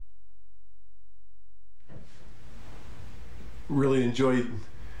really enjoyed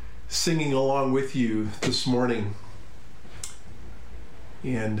singing along with you this morning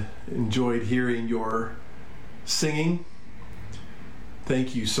and enjoyed hearing your singing.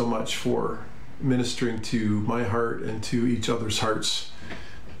 Thank you so much for ministering to my heart and to each other's hearts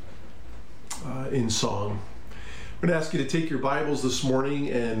in song. I'm going to ask you to take your Bibles this morning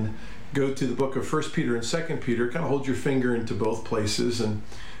and go to the book of 1 Peter and 2 Peter. Kind of hold your finger into both places, and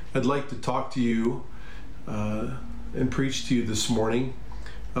I'd like to talk to you and preach to you this morning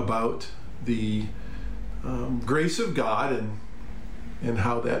about the grace of God and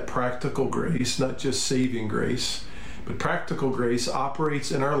how that practical grace, not just saving grace, but practical grace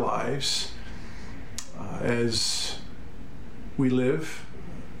operates in our lives as we live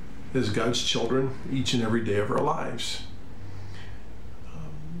as God's children each and every day of our lives.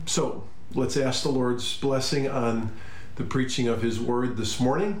 So let's ask the Lord's blessing on the preaching of His Word this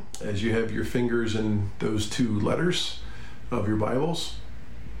morning as you have your fingers in those two letters of your Bibles,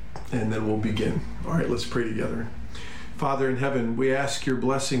 and then we'll begin. All right, let's pray together. Father in heaven, we ask your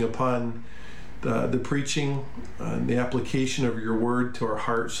blessing upon the preaching and the application of your Word to our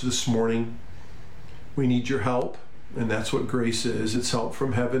hearts this morning. We need your help, and that's what grace is. It's help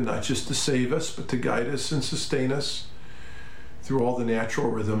from heaven, not just to save us, but to guide us and sustain us through all the natural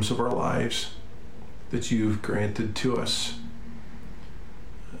rhythms of our lives that you've granted to us.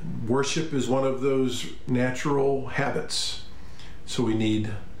 Worship is one of those natural habits, so we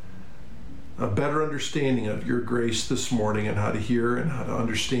need a better understanding of your grace this morning and how to hear and how to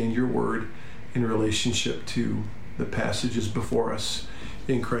understand your word in relationship to the passages before us.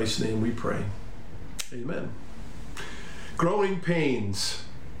 In Christ's name we pray. Amen. Growing pains.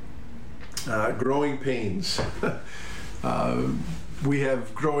 Growing pains. We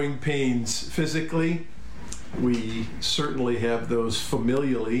have growing pains physically. We certainly have those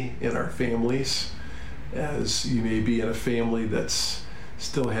familially in our families, as you may be in a family that's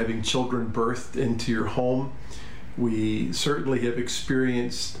still having children birthed into your home. We certainly have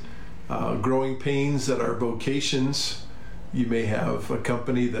experienced growing pains at our vocations. You may have a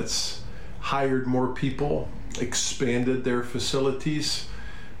company that's hired more people, expanded their facilities.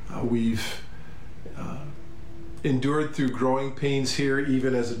 We've endured through growing pains here,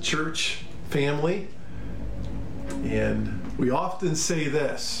 even as a church family. And we often say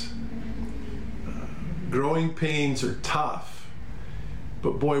this, growing pains are tough,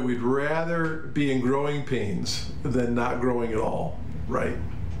 but boy, we'd rather be in growing pains than not growing at all, right?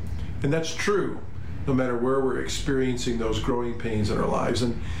 And that's true, no matter where we're experiencing those growing pains in our lives.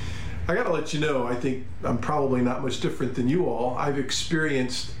 And I gotta let you know, I think I'm probably not much different than you all. I've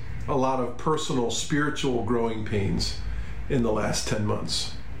experienced a lot of personal spiritual growing pains in the last 10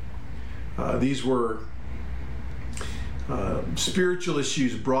 months. These were spiritual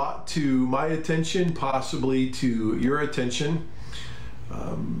issues brought to my attention, possibly to your attention.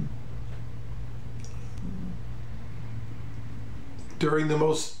 During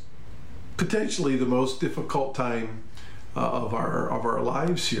potentially the most difficult time of our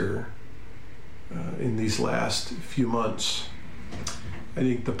lives here in these last few months. I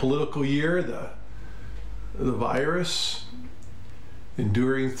think the political year, the virus,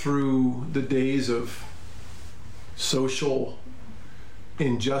 enduring through the days of social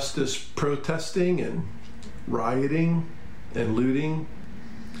injustice protesting and rioting and looting.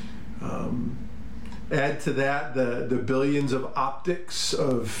 Add to that the billions of optics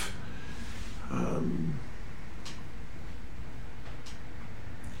of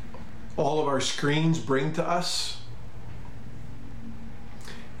all of our screens bring to us.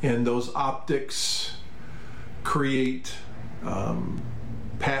 And those optics create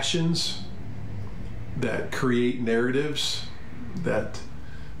passions that create narratives that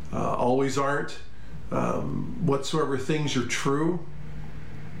always aren't whatsoever things are true.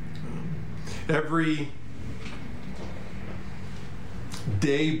 Every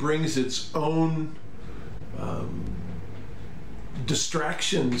day brings its own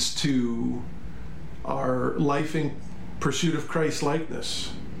distractions to our life in pursuit of Christ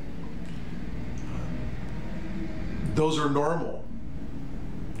likeness. Those are normal,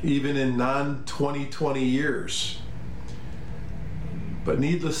 even in non-2020 years. But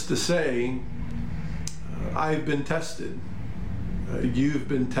needless to say, I've been tested. You've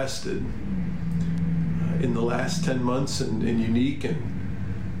been tested in the last 10 months in unique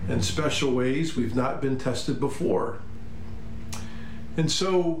and special ways. We've not been tested before. And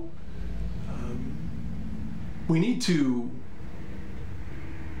so we need to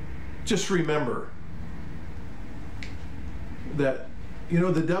just remember that,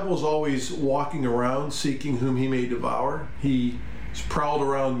 the devil's always walking around seeking whom he may devour. He's prowled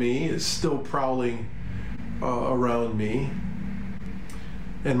around me, is still prowling around me.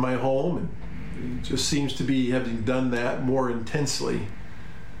 and my home, and it just seems to be having done that more intensely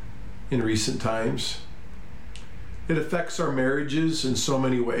in recent times. It affects our marriages in so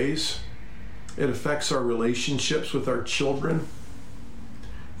many ways. It affects our relationships with our children.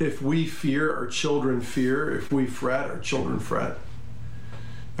 If we fear, our children fear. If we fret, our children fret.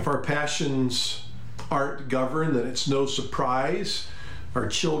 If our passions aren't governed, then it's no surprise our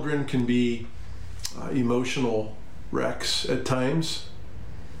children can be emotional wrecks at times.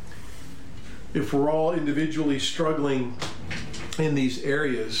 If we're all individually struggling in these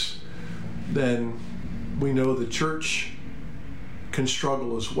areas, then we know the church can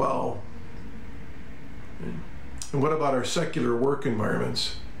struggle as well. And what about our secular work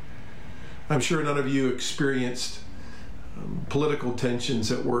environments? I'm sure none of you experienced political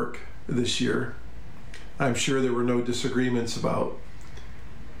tensions at work this year. I'm sure there were no disagreements about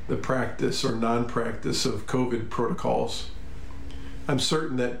the practice or non-practice of COVID protocols. I'm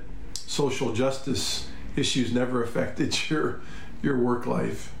certain that social justice issues never affected your work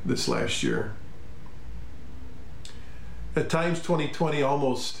life this last year. At times, 2020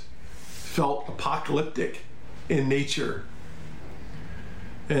 almost felt apocalyptic in nature.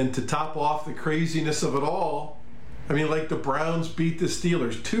 And to top off the craziness of it all, I mean, like the Browns beat the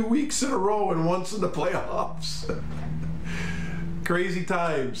Steelers 2 weeks in a row and once in the playoffs. Crazy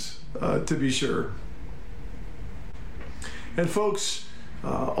times, to be sure. And folks,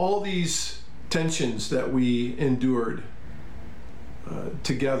 all these tensions that we endured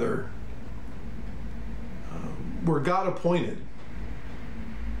together were God appointed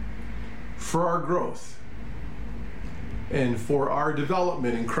for our growth and for our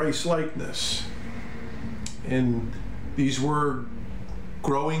development in Christ likeness. And these were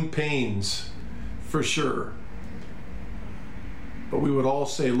growing pains for sure. But we would all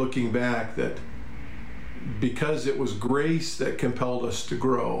say, looking back, that because it was grace that compelled us to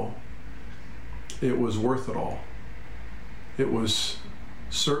grow, it was worth it all. It was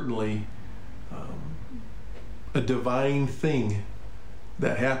certainly a divine thing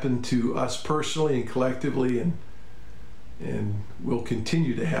that happened to us personally and collectively, and will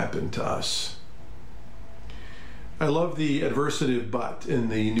continue to happen to us. I love the adversative but in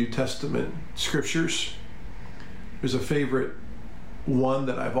the New Testament scriptures. There's a favorite one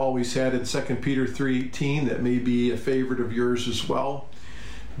that I've always had in 2 Peter 3:18 that may be a favorite of yours as well.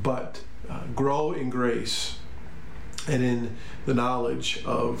 But grow in grace and in the knowledge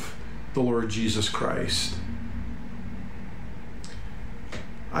of the Lord Jesus Christ.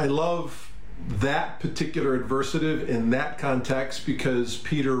 I love that particular adversative in that context because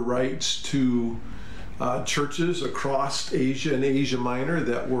Peter writes to churches across Asia and Asia Minor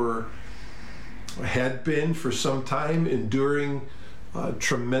that had been for some time enduring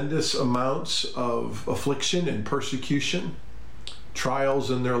tremendous amounts of affliction and persecution, trials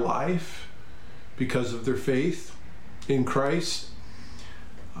in their life because of their faith in Christ.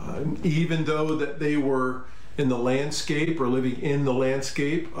 Even though that they were in the landscape or living in the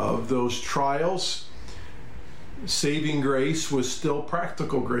landscape of those trials, saving grace was still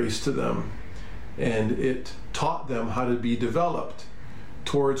practical grace to them, and it taught them how to be developed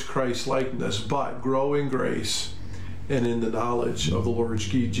towards Christ likeness, but grow in grace and in the knowledge of the Lord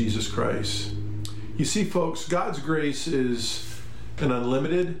Jesus Christ. You see, folks, God's grace is an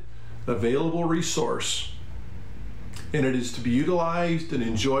unlimited, available resource, and it is to be utilized and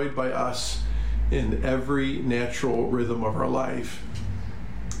enjoyed by us in every natural rhythm of our life,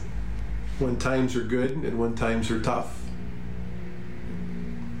 when times are good and when times are tough.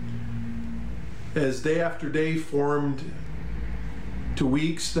 As day after day formed to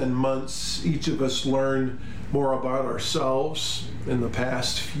weeks, then months, each of us learned more about ourselves in the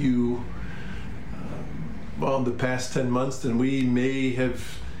past the past 10 months than we may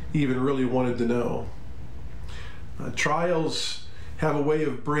have even really wanted to know. Trials have a way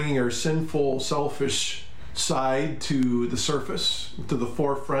of bringing our sinful, selfish side to the surface, to the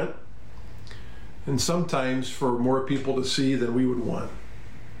forefront, and sometimes for more people to see than we would want.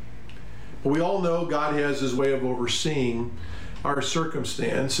 But we all know God has his way of overseeing our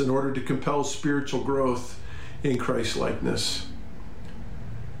circumstance in order to compel spiritual growth in Christ likeness.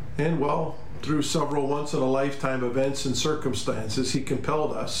 And well, through several once-in-a-lifetime events and circumstances, he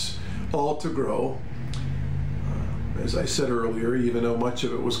compelled us all to grow, as I said earlier, even though much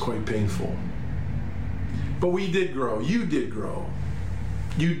of it was quite painful. But we did grow. You did grow.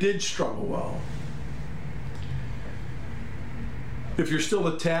 You did struggle well. If you're still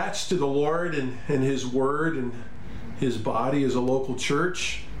attached to the Lord and his word and his body as a local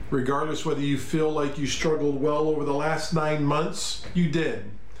church, regardless whether you feel like you struggled well over the last 9 months, you did.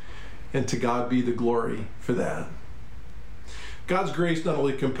 And to God be the glory for that. God's grace not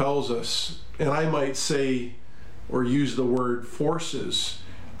only compels us, and I might say, or use the word forces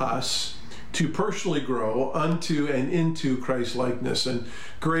us to personally grow unto and into Christ-likeness. And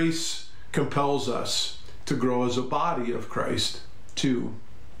grace compels us to grow as a body of Christ too.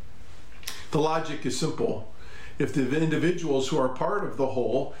 The logic is simple. If the individuals who are part of the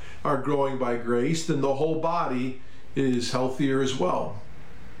whole are growing by grace, then the whole body is healthier as well.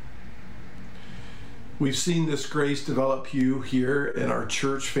 We've seen this grace develop here in our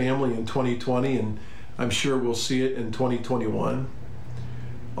church family in 2020, and I'm sure we'll see it in 2021.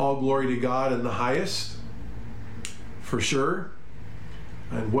 All glory to God in the highest, for sure.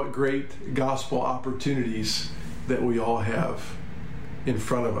 And what great gospel opportunities that we all have in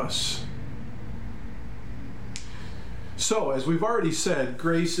front of us. So, as we've already said,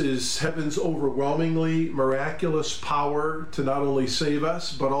 grace is heaven's overwhelmingly miraculous power to not only save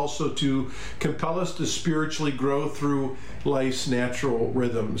us, but also to compel us to spiritually grow through life's natural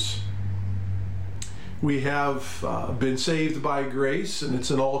rhythms. We have been saved by grace, and it's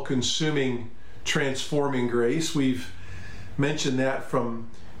an all-consuming, transforming grace. We've mentioned that from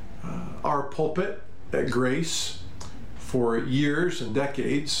our pulpit at Grace for years and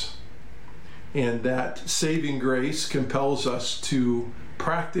decades. And that saving grace compels us to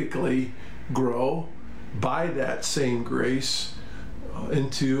practically grow by that same grace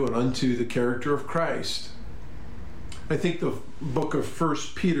into and unto the character of Christ. I think the book of 1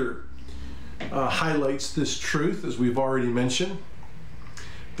 Peter highlights this truth, as we've already mentioned.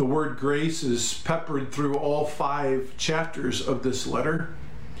 The word grace is peppered through all 5 chapters of this letter.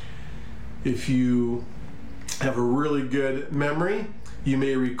 If you have a really good memory, you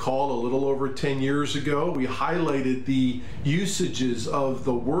may recall a little over 10 years ago, we highlighted the usages of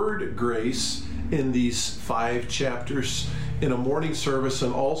the word grace in these 5 chapters in a morning service,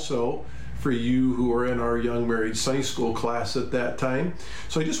 and also for you who are in our Young Married Sunday School class at that time.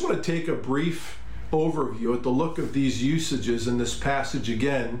 So I just want to take a brief overview at the look of these usages in this passage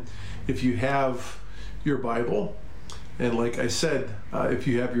again, if you have your Bible. And like I said, if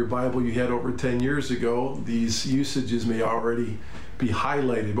you have your Bible you had over 10 years ago, these usages may already be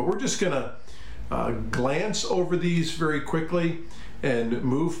highlighted. But we're just going to glance over these very quickly and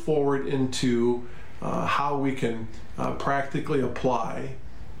move forward into how we can practically apply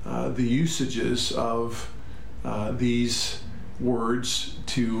the usages of these words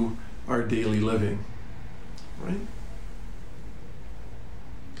to our daily living. Right?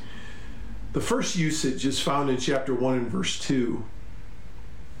 The first usage is found in chapter 1 and verse 2.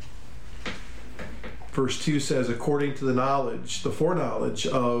 Verse 2 says, according to the foreknowledge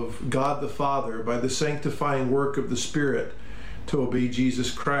of God the Father, by the sanctifying work of the Spirit, to obey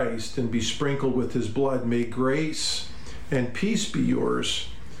Jesus Christ and be sprinkled with his blood, may grace and peace be yours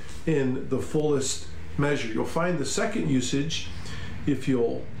in the fullest measure. You'll find the second usage, if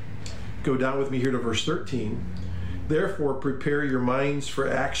you'll go down with me here to verse 13. Therefore, prepare your minds for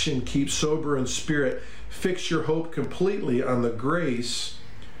action, keep sober in spirit, fix your hope completely on the grace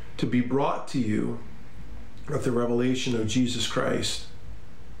to be brought to you at the revelation of Jesus Christ.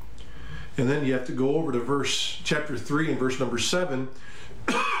 And then you have to go over to chapter 3 and verse number 7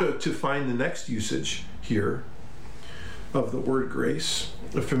 to find the next usage here of the word grace,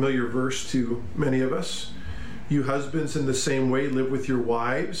 a familiar verse to many of us. You husbands, in the same way, live with your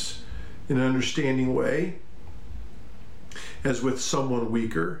wives in an understanding way, as with someone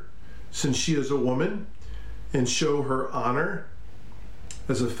weaker, since she is a woman, and show her honor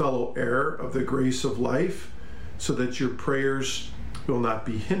as a fellow heir of the grace of life, so that your prayers will not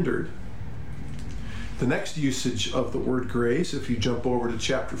be hindered. The next usage of the word grace, if you jump over to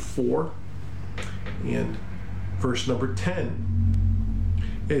chapter 4 and verse number 10,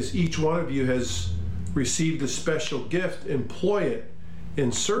 as each one of you has received a special gift, employ it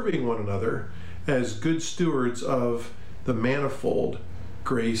in serving one another as good stewards of the manifold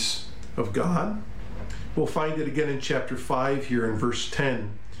grace of God. We'll find it again in chapter 5 here in verse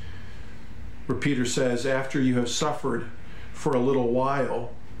 10, where Peter says, after you have suffered for a little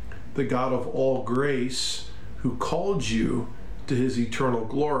while, the God of all grace, who called you to his eternal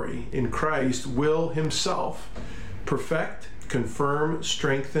glory in Christ, will himself perfect, confirm,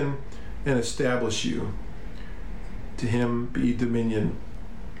 strengthen, and establish you. To him be dominion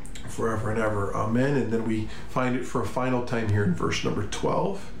forever and ever. Amen. And then we find it for a final time here in verse number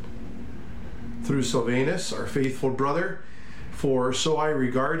 12. Through Silvanus, our faithful brother, for so I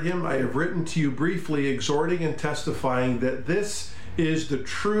regard him, I have written to you briefly, exhorting and testifying that this is the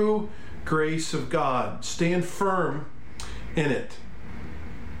true grace of God. Stand firm in it.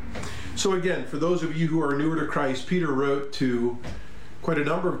 So again, for those of you who are newer to Christ, Peter wrote to quite a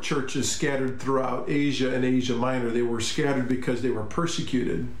number of churches scattered throughout Asia and Asia Minor. They were scattered because they were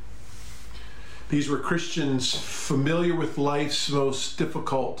persecuted. These were Christians familiar with life's most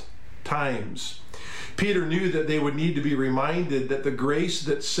difficult times. Peter knew that they would need to be reminded that the grace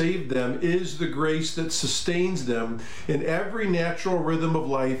that saved them is the grace that sustains them in every natural rhythm of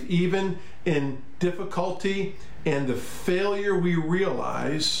life, even in difficulty and the failure we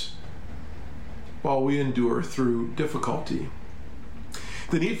realize while we endure through difficulty.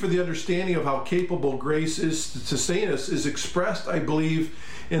 The need for the understanding of how capable grace is to sustain us is expressed, I believe,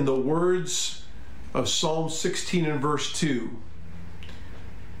 in the words of Psalm 16 and verse 2,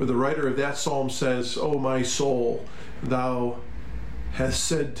 where the writer of that psalm says, "O my soul, thou hast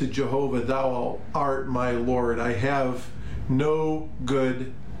said to Jehovah, thou art my Lord. I have no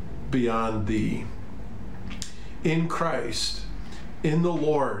good beyond thee." In Christ, in the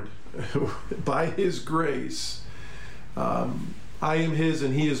Lord, by his grace, I am his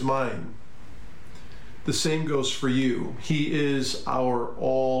and he is mine. The same goes for you. He is our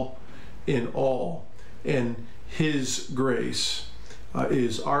all in all, and his grace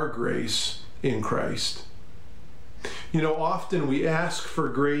is our grace in Christ. You know, often we ask for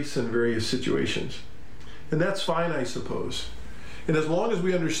grace in various situations, and that's fine, I suppose. And as long as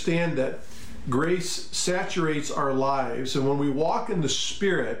we understand that grace saturates our lives, and when we walk in the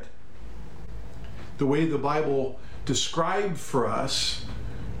Spirit, the way the Bible described for us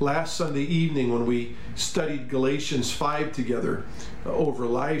last Sunday evening when we studied Galatians 5 together over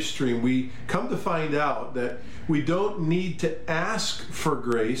live stream, we come to find out that we don't need to ask for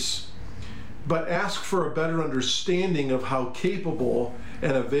grace, but ask for a better understanding of how capable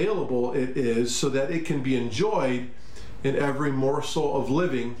and available it is so that it can be enjoyed in every morsel of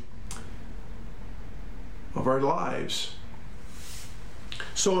living of our lives.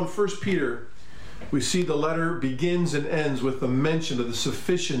 So in 1 Peter, we see the letter begins and ends with a mention of the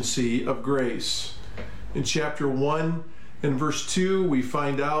sufficiency of grace. In chapter 1 and verse 2, we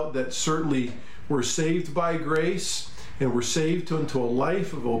find out that certainly we're saved by grace, and we're saved into a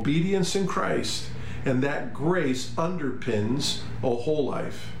life of obedience in Christ, and that grace underpins a whole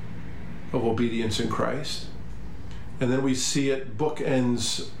life of obedience in Christ. And then we see it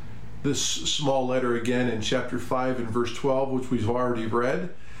bookends this small letter again in chapter 5 and verse 12, which we've already read,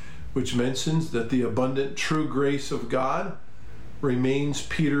 which mentions that the abundant true grace of God remains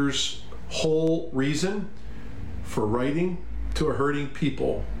Peter's whole reason for writing to a hurting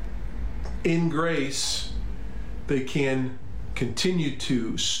people. In grace, they can continue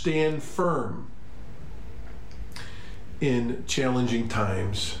to stand firm in challenging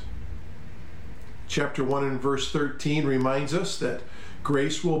times. Chapter 1 and verse 13 reminds us that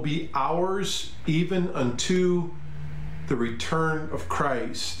grace will be ours even unto the return of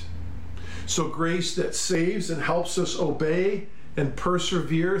Christ. So grace that saves and helps us obey and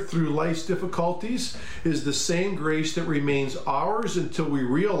persevere through life's difficulties is the same grace that remains ours until we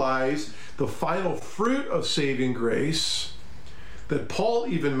realize the final fruit of saving grace that Paul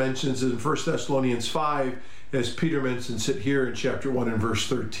even mentions in 1 Thessalonians 5, as Peter mentions it here in chapter 1 and verse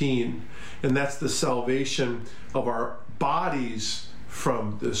 13. And that's the salvation of our bodies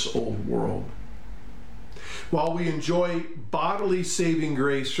from this old world. While we enjoy bodily saving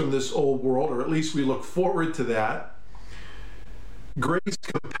grace from this old world, or at least we look forward to that, grace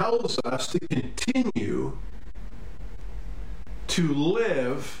compels us to continue to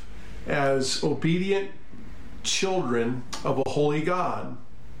live as obedient children of a holy God.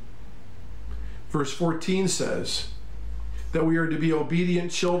 Verse 14 says that we are to be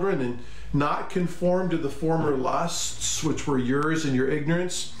obedient children and not conform to the former lusts which were yours in your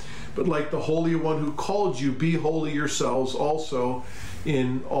ignorance, but like the Holy One who called you, be holy yourselves also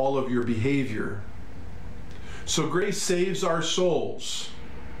in all of your behavior. So grace saves our souls.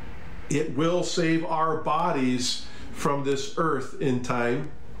 It will save our bodies from this earth in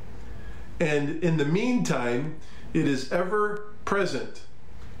time. And in the meantime, it is ever present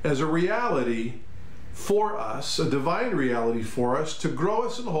as a reality for us, a divine reality for us, to grow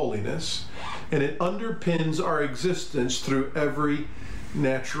us in holiness, and it underpins our existence through every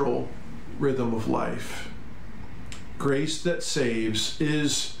natural rhythm of life. Grace that saves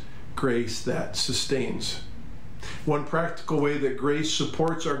is grace that sustains. One practical way that grace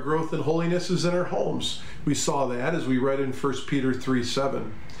supports our growth in holiness is in our homes. We saw that as we read in 1 Peter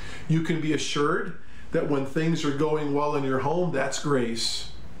 3:7. You can be assured that when things are going well in your home, that's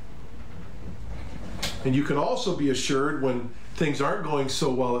grace. And you can also be assured when things aren't going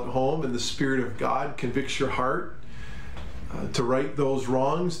so well at home and the Spirit of God convicts your heart to right those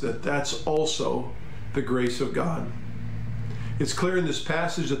wrongs, that's also the grace of God. It's clear in this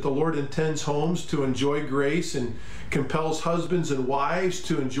passage that the Lord intends homes to enjoy grace and compels husbands and wives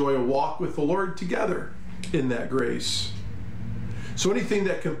to enjoy a walk with the Lord together in that grace. So anything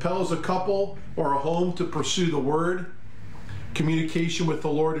that compels a couple or a home to pursue the Word, communication with the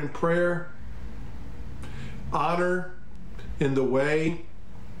Lord in prayer, honor in the way,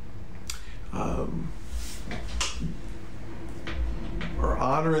 or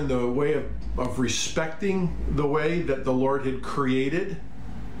honor in the way of respecting the way that the Lord had created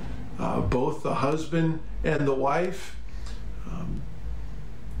both the husband and the wife.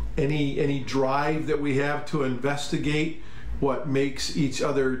 Any drive that we have to investigate what makes each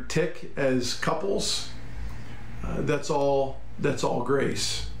other tick as couples, that's all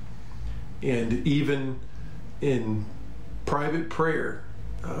grace. And even in private prayer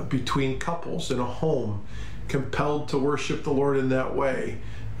between couples in a home, compelled to worship the Lord in that way,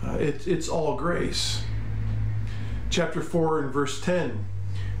 it's all grace. Chapter 4 and verse 10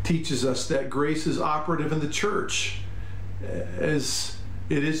 teaches us that grace is operative in the church as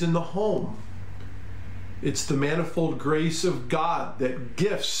it is in the home. It's the manifold grace of God that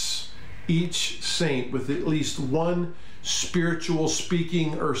gifts each saint with at least one spiritual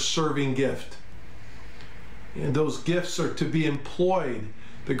speaking or serving gift. And those gifts are to be employed.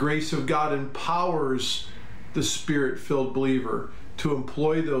 The grace of God empowers the Spirit-filled believer to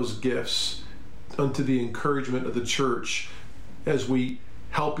employ those gifts unto the encouragement of the church as we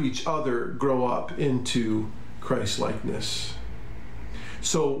help each other grow up into Christ-likeness.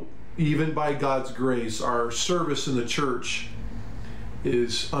 So even by God's grace, our service in the church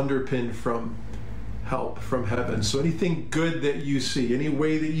is underpinned from help from heaven. So anything good that you see, any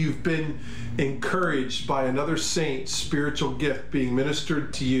way that you've been encouraged by another saint's spiritual gift being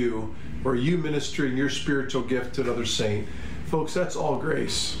ministered to you, or you ministering your spiritual gift to another saint, folks, that's all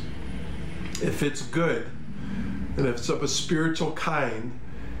grace. If it's good, and if it's of a spiritual kind,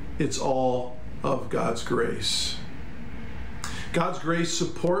 it's all of God's grace. God's grace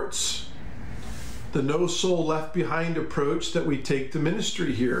supports the no soul left behind approach that we take to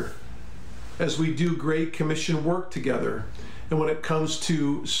ministry here as we do Great Commission work together, and when it comes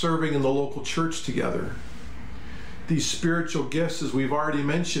to serving in the local church together. These spiritual gifts, as we've already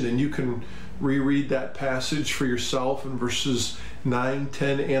mentioned, and you can reread that passage for yourself in verses 9,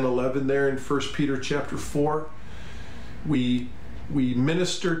 10, and 11 there in 1 Peter chapter 4. We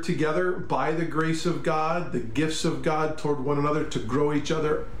minister together by the grace of God, the gifts of God toward one another to grow each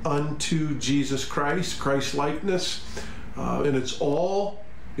other unto Jesus Christ, Christ-likeness. And it's all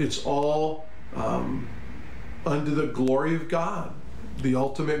unto the glory of God, the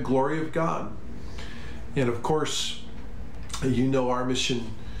ultimate glory of God. And of course, you know our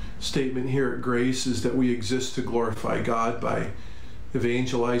mission statement here at Grace is that we exist to glorify God by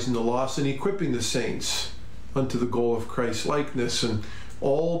evangelizing the lost and equipping the saints unto the goal of Christ-likeness. And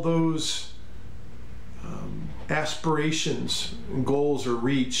all those aspirations and goals are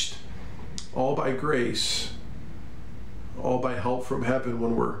reached all by grace, all by help from heaven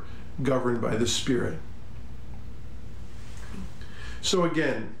when we're governed by the Spirit. So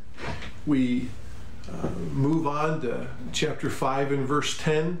again, we move on to chapter 5 and verse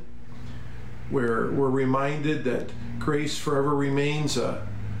 10, where we're reminded that grace forever remains a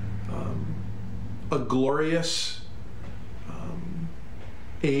glorious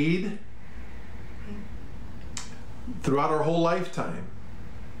aid throughout our whole lifetime.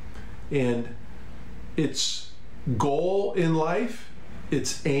 And its goal in life,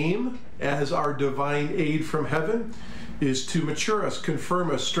 its aim as our divine aid from heaven, is to mature us,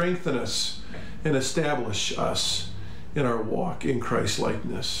 confirm us, strengthen us, and establish us in our walk in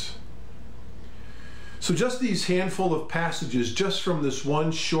Christ-likeness. So just these handful of passages, just from this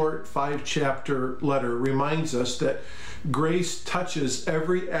one short 5-chapter letter, reminds us that grace touches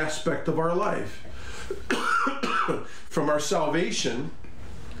every aspect of our life. From our salvation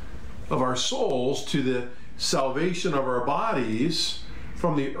of our souls to the salvation of our bodies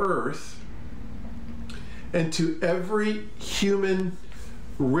from the earth, and to every human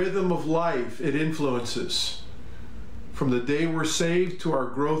rhythm of life it influences, from the day we're saved to our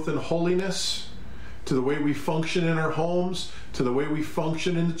growth in holiness, to the way we function in our homes, to the way we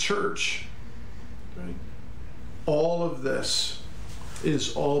function in the church. Right? All of this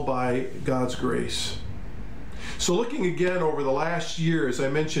is all by God's grace. So looking again over the last year, as I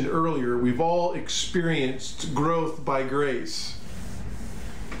mentioned earlier, we've all experienced growth by grace.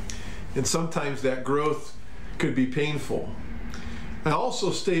 And sometimes that growth could be painful. I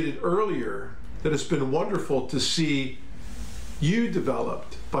also stated earlier that it's been wonderful to see you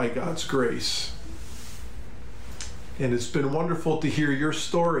developed by God's grace. And it's been wonderful to hear your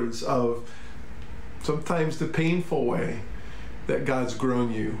stories of sometimes the painful way that God's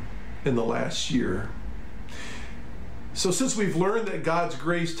grown you in the last year. So since we've learned that God's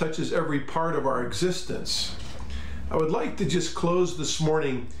grace touches every part of our existence, I would like to just close this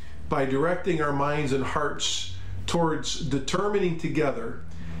morning by directing our minds and hearts towards determining together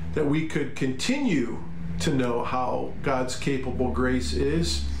that we could continue to know how God's capable grace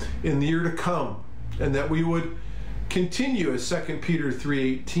is in the year to come, and that we would continue, as 2 Peter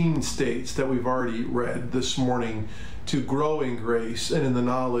 3:18 states that we've already read this morning, to grow in grace and in the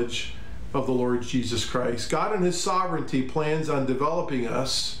knowledge of the Lord Jesus Christ. God in His sovereignty plans on developing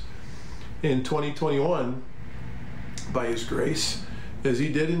us in 2021 by His grace, as He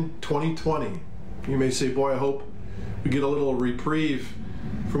did in 2020. You may say, boy, I hope we get a little reprieve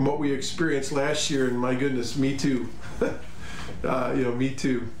from what we experienced last year, and my goodness, me too. Me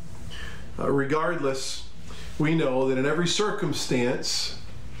too. Regardless, we know that in every circumstance,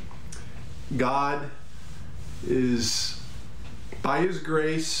 God is, by His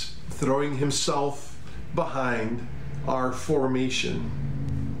grace, throwing Himself behind our formation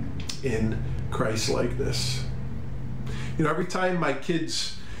in Christ-likeness. Every time my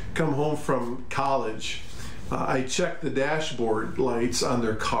kids come home from college, I check the dashboard lights on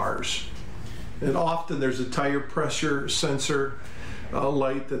their cars. And often there's a tire pressure sensor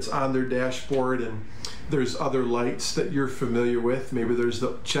light that's on their dashboard, and there's other lights that you're familiar with. Maybe there's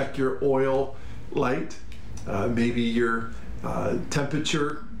the check your oil light. Maybe your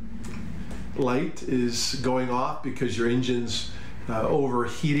temperature light is going off because your engine's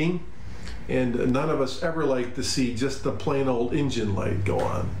overheating. And none of us ever like to see just the plain old engine light go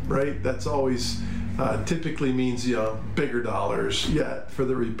on, right? That's always typically means bigger dollars yet for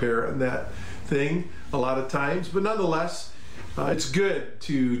the repair on that thing a lot of times. But nonetheless, it's good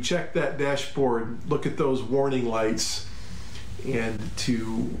to check that dashboard, look at those warning lights, and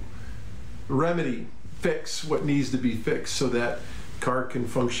to fix what needs to be fixed so that car can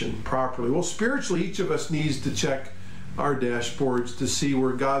function properly. Well, spiritually, each of us needs to check our dashboards to see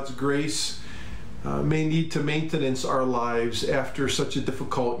where God's grace may need to maintenance our lives after such a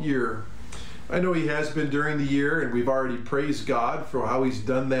difficult year. I know He has been during the year, and we've already praised God for how He's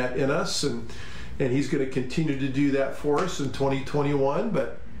done that in us, and He's going to continue to do that for us in 2021.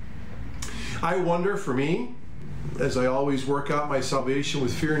 But I wonder, for me, as I always work out my salvation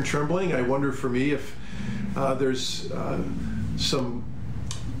with fear and trembling, I wonder for me if there's some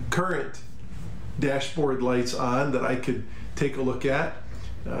current dashboard lights on that I could take a look at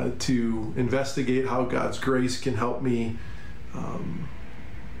to investigate how God's grace can help me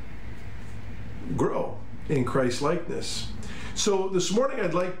grow in Christ likeness. So this morning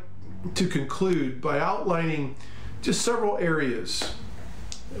I'd like to conclude by outlining just several areas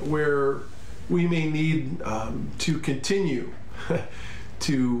where we may need to continue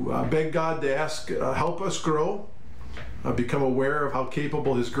to beg God to help us grow, become aware of how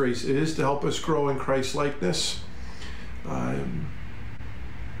capable His grace is to help us grow in Christ likeness.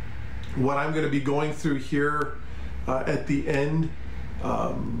 What I'm going to be going through here at the end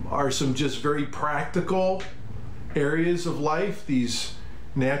are some just very practical areas of life, these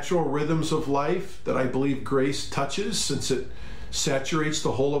natural rhythms of life that I believe grace touches, since it saturates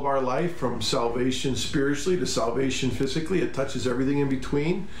the whole of our life, from salvation spiritually to salvation physically. It touches everything in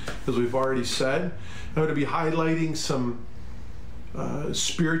between, as we've already said. I'm going to be highlighting some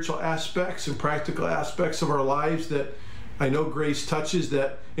spiritual aspects and practical aspects of our lives that I know grace touches,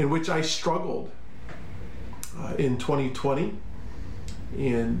 that in which I struggled in 2020,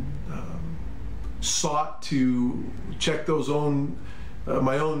 and sought to check those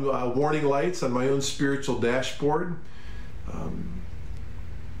my own warning lights on my own spiritual dashboard.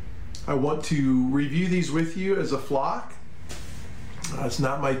 I want to review these with you as a flock. It's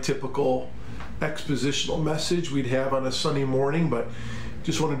not my typical expositional message we'd have on a Sunday morning, but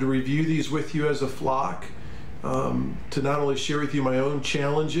just wanted to review these with you as a flock, to not only share with you my own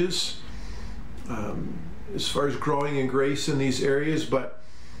challenges as far as growing in grace in these areas, but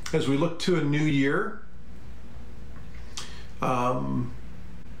as we look to a new year,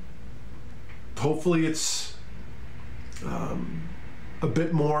 hopefully it's a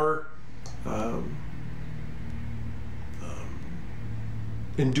bit more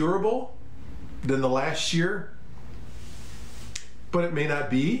endurable than the last year, but it may not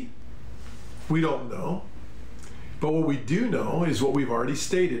be. We don't know. But what we do know is what we've already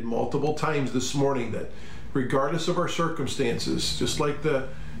stated multiple times this morning, that regardless of our circumstances, just like the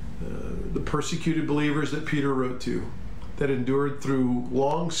persecuted believers that Peter wrote to, that endured through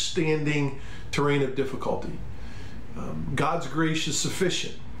long-standing terrain of difficulty, God's grace is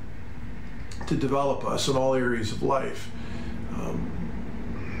sufficient to develop us in all areas of life.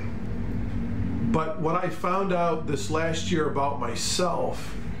 But what I found out this last year about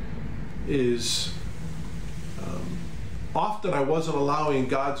myself is often I wasn't allowing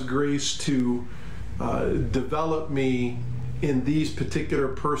God's grace to develop me in these particular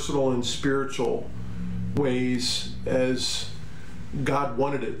personal and spiritual ways as God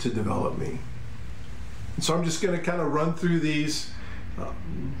wanted it to develop me. And so I'm just going to kind of run through these.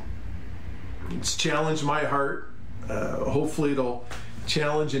 It's challenged my heart. Hopefully it'll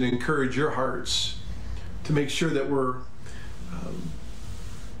challenge and encourage your hearts to make sure that we're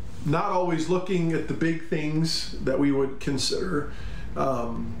not always looking at the big things that we would consider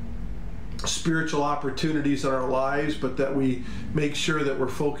spiritual opportunities in our lives, but that we make sure that we're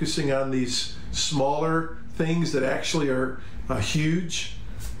focusing on these smaller things that actually are huge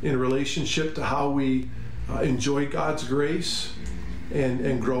in relationship to how we enjoy God's grace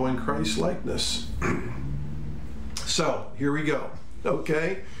and grow in Christ likeness. So here we go.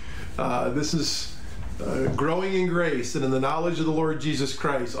 Okay, this is growing in grace and in the knowledge of the Lord Jesus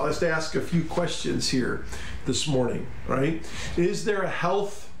Christ. I'll just ask a few questions here this morning, right? Is there a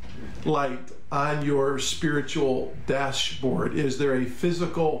health light on your spiritual dashboard? Is there a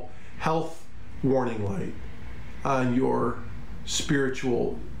physical health warning light on your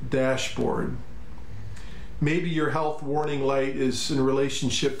spiritual dashboard? Maybe your health warning light is in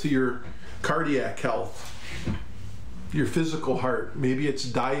relationship to your cardiac health, your physical heart. Maybe it's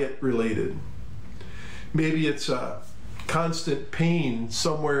diet related. Maybe it's a constant pain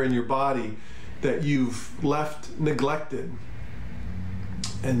somewhere in your body that you've left neglected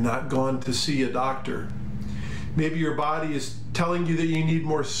and not gone to see a doctor. Maybe your body is telling you that you need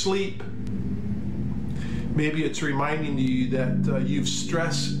more sleep. Maybe it's reminding you that you've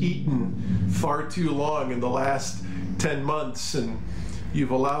stress eaten far too long in the last 10 months and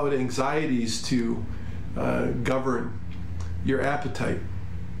you've allowed anxieties to govern your appetite.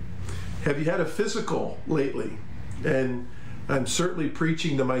 Have you had a physical lately? And I'm certainly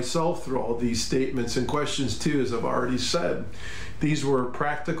preaching to myself through all these statements and questions too, as I've already said. These were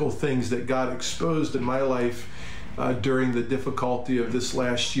practical things that God exposed in my life during the difficulty of this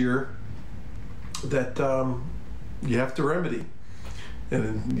last year that you have to remedy.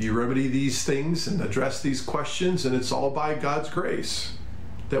 And you remedy these things and address these questions, and it's all by God's grace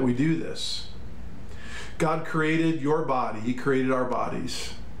that we do this. God created your body. He created our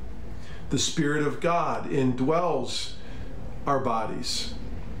bodies. The Spirit of God indwells our bodies.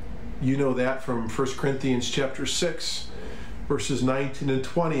 You know that from 1 Corinthians chapter 6, verses 19 and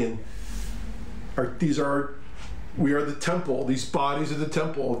 20. And we are the temple. These bodies are the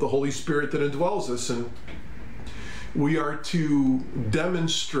temple of the Holy Spirit that indwells us. And we are to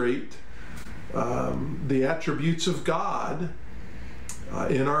demonstrate the attributes of God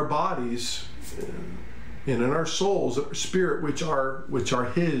in our bodies and in our souls, spirit, which are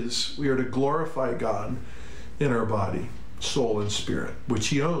His. We are to glorify God in our body, soul, and spirit, which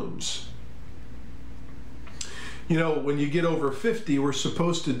He owns. You know, when you get over 50, we're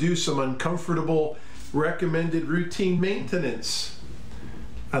supposed to do some uncomfortable, recommended routine maintenance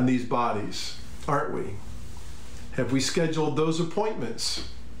on these bodies, aren't we? Have we scheduled those appointments?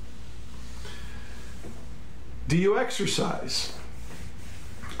 Do you exercise?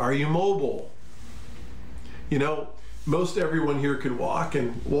 Are you mobile? You know, most everyone here can walk,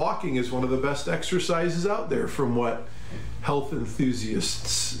 and walking is one of the best exercises out there from what health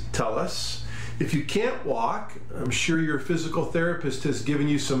enthusiasts tell us. If you can't walk, I'm sure your physical therapist has given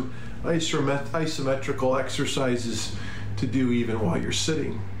you some isometrical exercises to do even while you're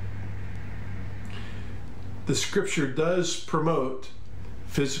sitting. The scripture does promote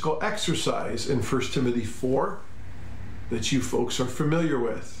physical exercise in 1 Timothy 4 that you folks are familiar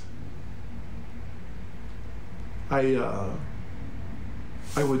with. I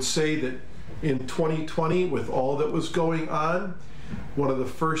would say that in 2020, with all that was going on, one of the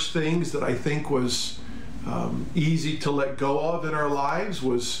first things that I think was easy to let go of in our lives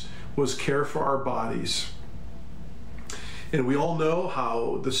was care for our bodies. And we all know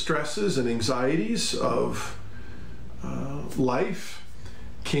how the stresses and anxieties of life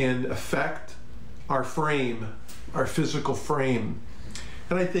can affect our frame, our physical frame.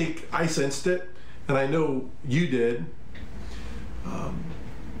 And I think I sensed it, and I know you did.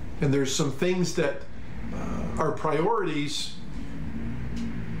 And there's some things that are priorities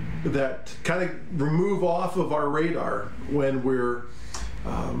that kind of remove off of our radar when we're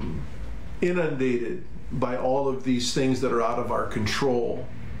inundated by all of these things that are out of our control,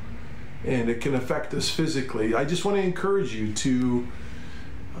 and it can affect us physically. I just want to encourage you to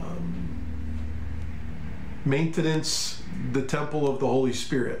maintenance the temple of the Holy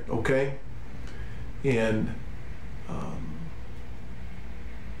Spirit, okay? And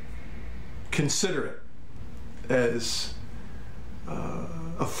consider it as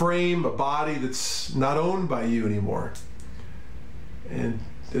a frame, a body that's not owned by you anymore. And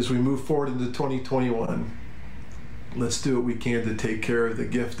as we move forward into 2021, let's do what we can to take care of the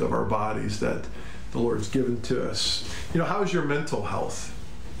gift of our bodies that the Lord's given to us. How's your mental health?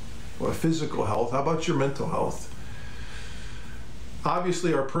 Well, physical health. How about your mental health?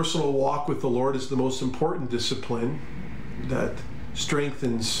 Obviously, our personal walk with the Lord is the most important discipline that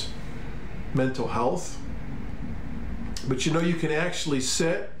strengthens mental health. But you can actually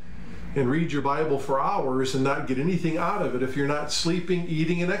sit and read your Bible for hours and not get anything out of it if you're not sleeping,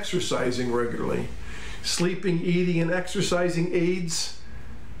 eating, and exercising regularly. Sleeping, eating, and exercising aids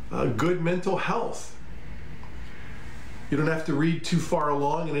good mental health. You don't have to read too far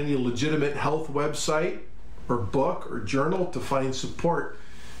along in any legitimate health website or book or journal to find support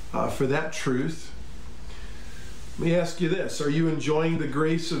for that truth. Let me ask you this. Are you enjoying the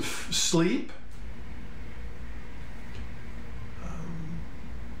grace of sleep?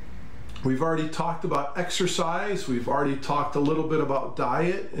 We've already talked about exercise. We've already talked a little bit about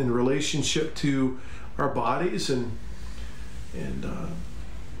diet in relationship to our bodies, and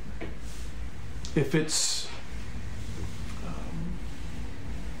if it's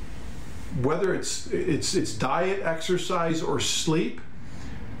whether it's diet, exercise, or sleep,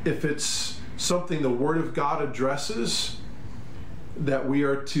 if it's something the Word of God addresses that we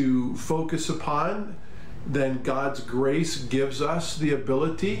are to focus upon, then God's grace gives us the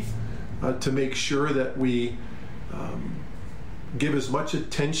ability to make sure that we give as much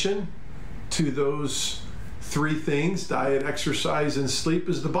attention to those three things, diet, exercise, and sleep,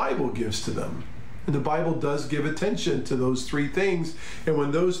 as the Bible gives to them. And the Bible does give attention to those three things. And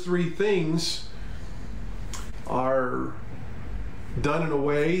when those three things are done in a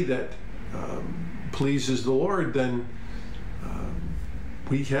way that pleases the Lord, then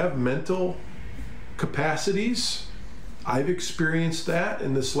we have mental capacities. I've experienced that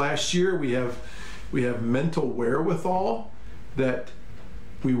in this last year. We have mental wherewithal that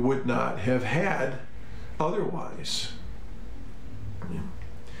we would not have had otherwise.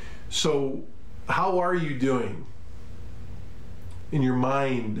 So how are you doing in your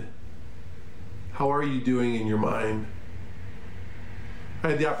mind? How are you doing in your mind? I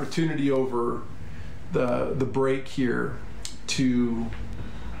had the opportunity over the break here to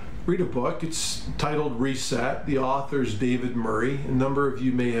read a book. It's titled Reset. The author's David Murray. A number of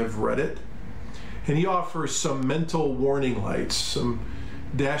you may have read it. And he offers some mental warning lights, some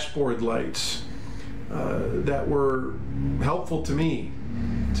dashboard lights that were helpful to me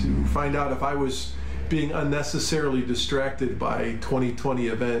to find out if I was being unnecessarily distracted by 2020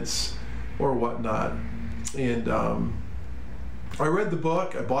 events or whatnot. And I read the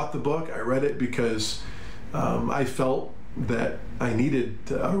book. I bought the book. I read it because I felt that I needed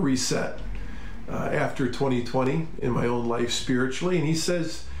a reset after 2020 in my own life spiritually. And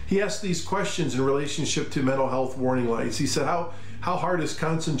he asked these questions in relationship to mental health warning lights. He said, how hard is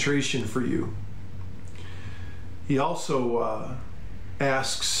concentration for you? He also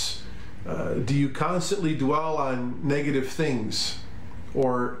asks, do you constantly dwell on negative things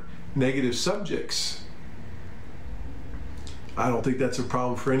or negative subjects? I don't think that's a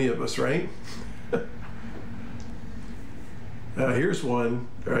problem for any of us, right? Here's one,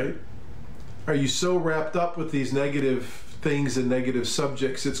 right? Are you so wrapped up with these negative things and negative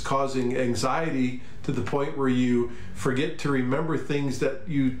subjects it's causing anxiety to the point where you forget to remember things that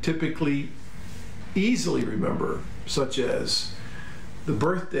you typically easily remember, such as the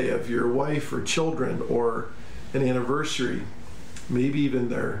birthday of your wife or children, or an anniversary, maybe even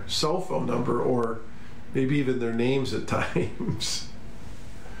their cell phone number, or maybe even their names at times?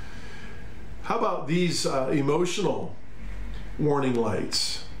 How about these emotional warning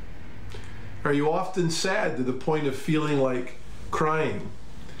lights? Are you often sad to the point of feeling like crying?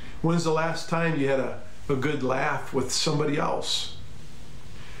 When's the last time you had a good laugh with somebody else?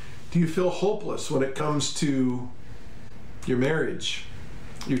 Do you feel hopeless when it comes to your marriage,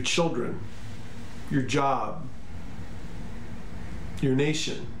 your children, your job, your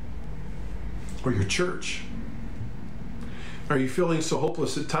nation, or your church? Are you feeling so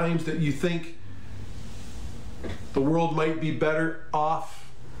hopeless at times that you think the world might be better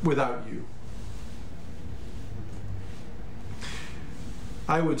off without you?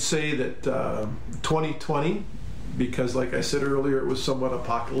 I would say that 2020, because like I said earlier, it was somewhat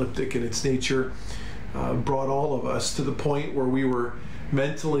apocalyptic in its nature, brought all of us to the point where we were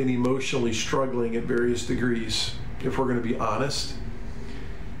mentally and emotionally struggling at various degrees, if we're going to be honest.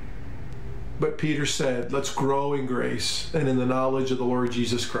 But Peter said, let's grow in grace and in the knowledge of the Lord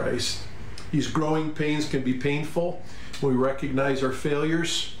Jesus Christ. These growing pains can be painful when we recognize our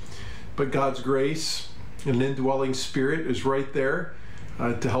failures, but God's grace and an indwelling spirit is right there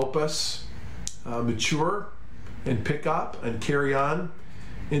to help us mature and pick up and carry on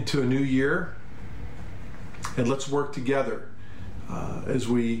into a new year. And let's work together as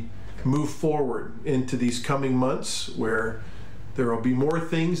we move forward into these coming months where there will be more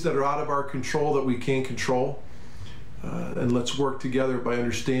things that are out of our control that we can't control. And let's work together by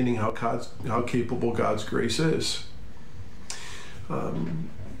understanding how capable God's grace is.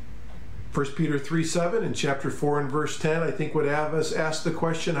 1 Peter 3:7 and chapter 4 and verse 10, I think would have us ask the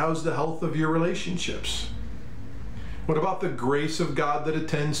question, how's the health of your relationships? What about the grace of God that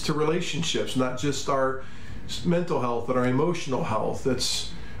attends to relationships, not just our mental health and our emotional health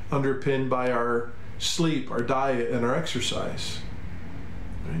that's underpinned by our sleep, our diet, and our exercise?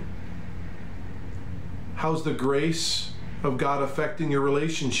 Right? How's the grace of God affecting your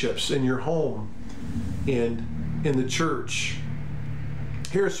relationships in your home and in the church?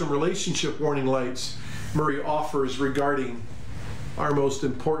 Here are some relationship warning lights Murray offers regarding our most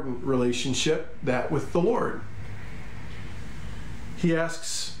important relationship, that with the Lord. He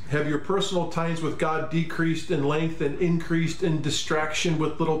asks, have your personal times with God decreased in length and increased in distraction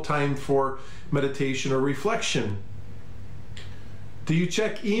with little time for meditation or reflection? Do you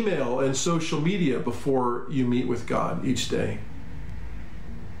check email and social media before you meet with God each day?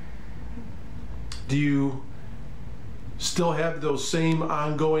 Do you still have those same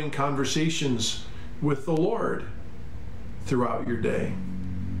ongoing conversations with the Lord throughout your day?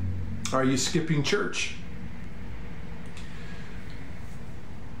 Are you skipping church?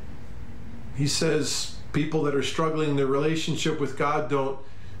 He says people that are struggling in their relationship with God don't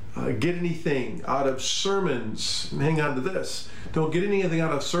get anything out of sermons. And hang on to this. Don't get anything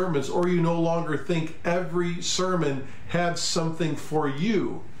out of sermons, or you no longer think every sermon has something for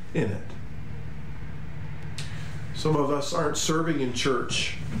you in it. Some of us aren't serving in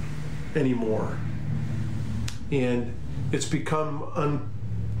church anymore. And it's become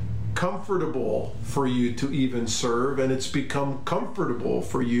uncomfortable for you to even serve, and it's become comfortable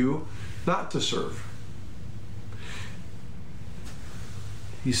for you not to serve.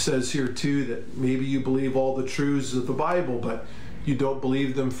 He says here too that maybe you believe all the truths of the Bible, but you don't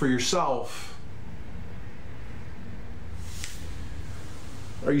believe them for yourself.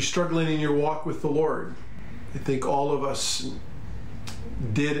 Are you struggling in your walk with the Lord? I think all of us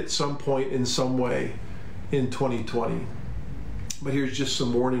did at some point in some way in 2020. But here's just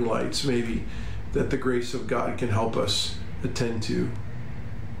some warning lights maybe that the grace of God can help us attend to.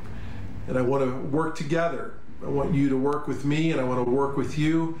 And I want to work together. I want you to work with me, and I want to work with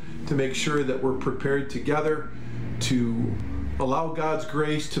you to make sure that we're prepared together to allow God's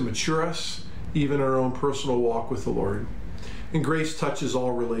grace to mature us, even in our own personal walk with the Lord. And grace touches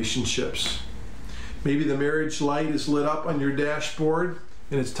all relationships. Maybe the marriage light is lit up on your dashboard,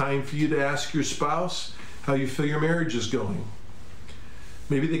 and it's time for you to ask your spouse how you feel your marriage is going.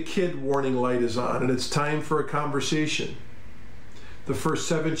 Maybe the kid warning light is on, and it's time for a conversation. The first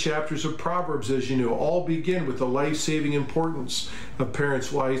 7 chapters of Proverbs, as you know, all begin with the life-saving importance of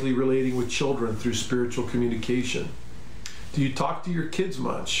parents wisely relating with children through spiritual communication. Do you talk to your kids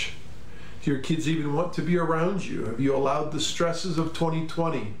much? Do your kids even want to be around you? Have you allowed the stresses of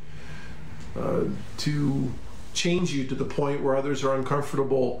 2020 to change you to the point where others are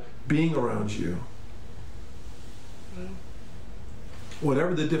uncomfortable being around you?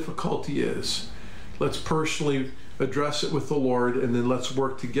 Whatever the difficulty is, let's personally address it with the Lord, and then let's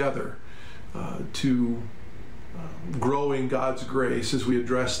work together to grow in God's grace as we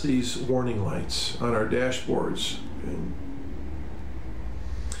address these warning lights on our dashboards.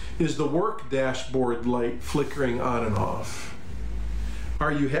 Is the work dashboard light flickering on and off?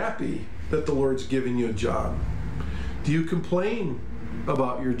 Are you happy that the Lord's given you a job? Do you complain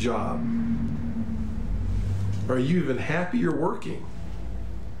about your job? Are you even happy you're working?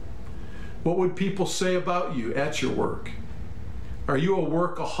 What would people say about you at your work? Are you a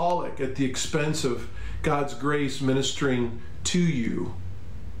workaholic at the expense of God's grace ministering to you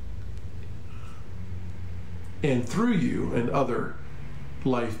and through you and other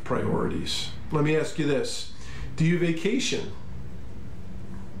life priorities? Let me ask you this. Do you vacation?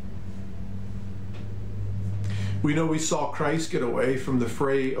 We know we saw Christ get away from the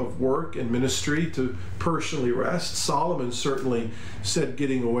fray of work and ministry to personally rest. Solomon certainly said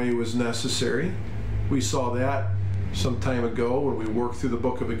getting away was necessary. We saw that some time ago when we worked through the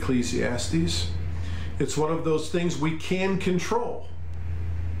book of Ecclesiastes. It's one of those things we can control.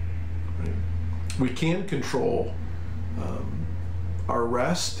 Right? We can control our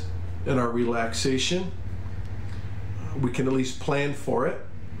rest and our relaxation. We can at least plan for it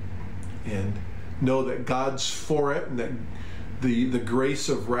and know that God's for it, and that the grace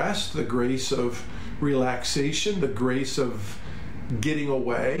of rest, the grace of relaxation, the grace of getting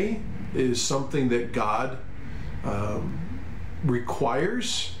away is something that God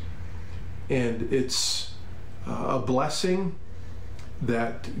requires, and it's a blessing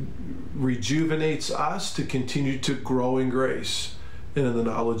that rejuvenates us to continue to grow in grace and in the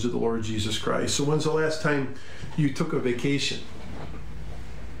knowledge of the Lord Jesus Christ. So when's the last time you took a vacation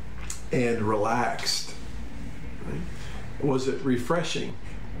and relaxed? Right? Was it refreshing?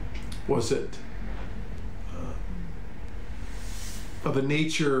 Was it of a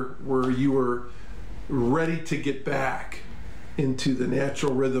nature where you were ready to get back into the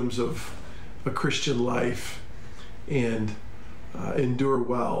natural rhythms of a Christian life and endure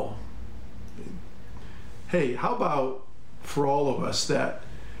well? Hey, how about for all of us that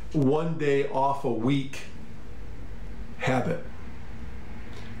one day off a week habit?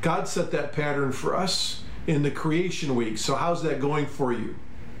 God set that pattern for us in the creation week. So how's that going for you?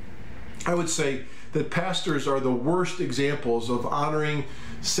 I would say that pastors are the worst examples of honoring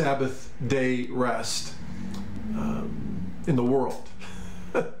Sabbath day rest in the world.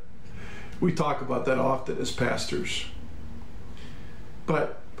 We talk about that often as pastors.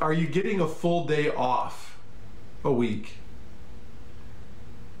 But are you getting a full day off a week?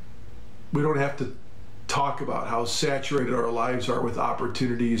 We don't have to talk about how saturated our lives are with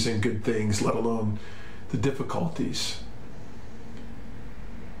opportunities and good things, let alone the difficulties.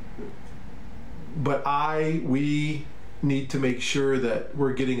 But we need to make sure that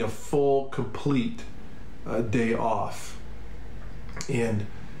we're getting a full, complete day off. And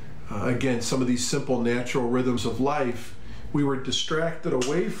again, some of these simple natural rhythms of life we were distracted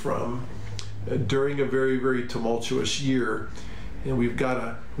away from during a very, very tumultuous year. And we've got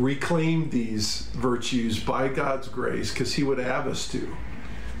to reclaim these virtues by God's grace, because He would have us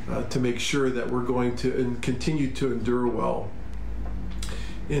to make sure that we're going to continue to endure well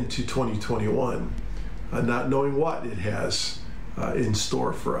into 2021, not knowing what it has in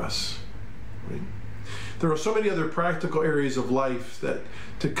store for us. Right? There are so many other practical areas of life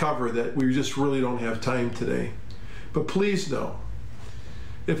to cover that we just really don't have time today. But please know,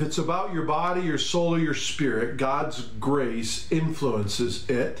 if it's about your body, your soul, or your spirit, God's grace influences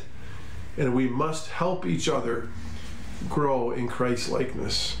it, and we must help each other grow in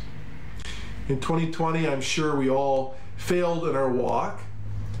Christ-likeness. In 2020, I'm sure we all failed in our walk,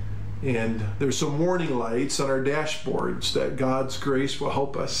 and there's some warning lights on our dashboards that God's grace will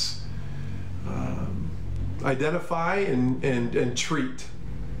help us identify and treat.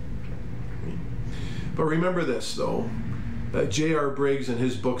 But remember this, though. J.R. Briggs in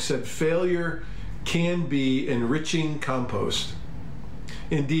his book said, failure can be enriching compost.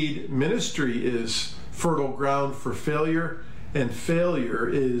 Indeed, ministry is fertile ground for failure, and failure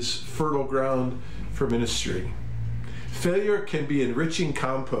is fertile ground for ministry. Failure can be enriching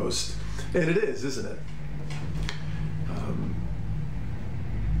compost, and it is, isn't it?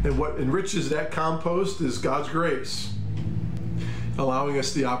 And what enriches that compost is God's grace, allowing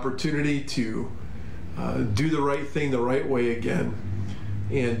us the opportunity to do the right thing the right way again,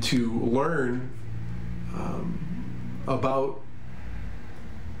 and to learn about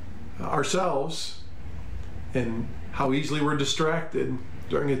ourselves and how easily we're distracted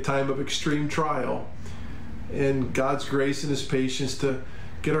during a time of extreme trial, and God's grace and His patience to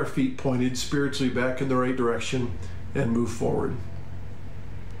get our feet pointed spiritually back in the right direction and move forward.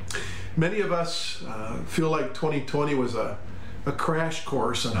 Many of us feel like 2020 was a crash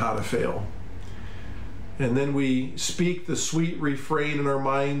course on how to fail. And then we speak the sweet refrain in our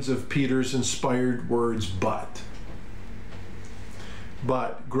minds of Peter's inspired words, but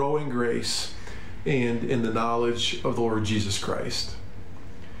grow in grace and in the knowledge of the Lord Jesus Christ.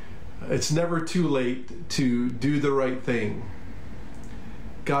 It's never too late to do the right thing.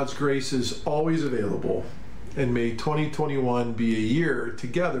 God's grace is always available, and may 2021 be a year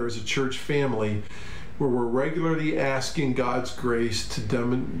together as a church family where we're regularly asking God's grace to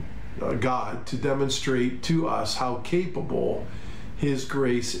God to demonstrate to us how capable His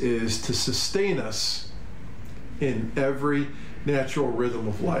grace is to sustain us in every natural rhythm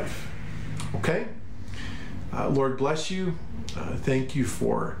of life. Okay? Lord bless you. Thank you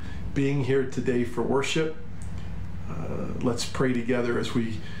for being here today for worship. Let's pray together as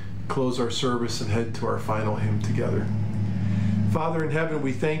we close our service and head to our final hymn together. Father in heaven,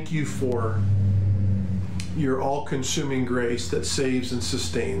 we thank you for your all-consuming grace that saves and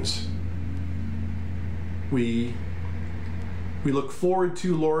sustains. We look forward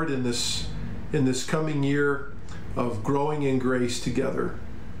to, Lord, in this coming year of growing in grace together,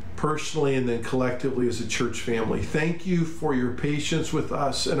 personally and then collectively as a church family. Thank you for your patience with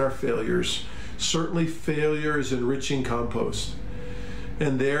us and our failures. Certainly failure is enriching compost.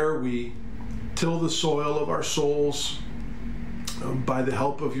 And there we till the soil of our souls by the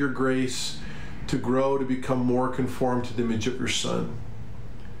help of your grace to grow, to become more conformed to the image of your Son.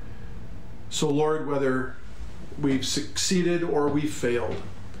 So Lord, whether we've succeeded or we've failed,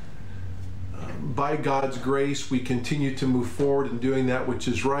 by God's grace, we continue to move forward in doing that which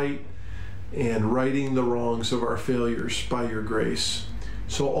is right and righting the wrongs of our failures by your grace.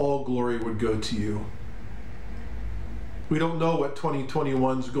 So all glory would go to you. We don't know what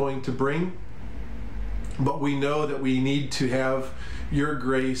 2021 is going to bring, but we know that we need to have your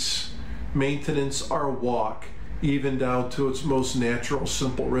grace maintenance our walk, even down to its most natural,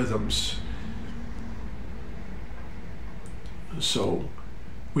 simple rhythms. So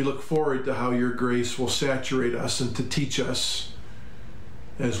we look forward to how your grace will saturate us and to teach us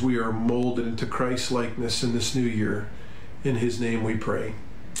as we are molded into Christ's likeness in this new year. In his name we pray.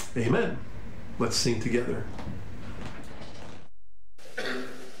 Amen. Let's sing together.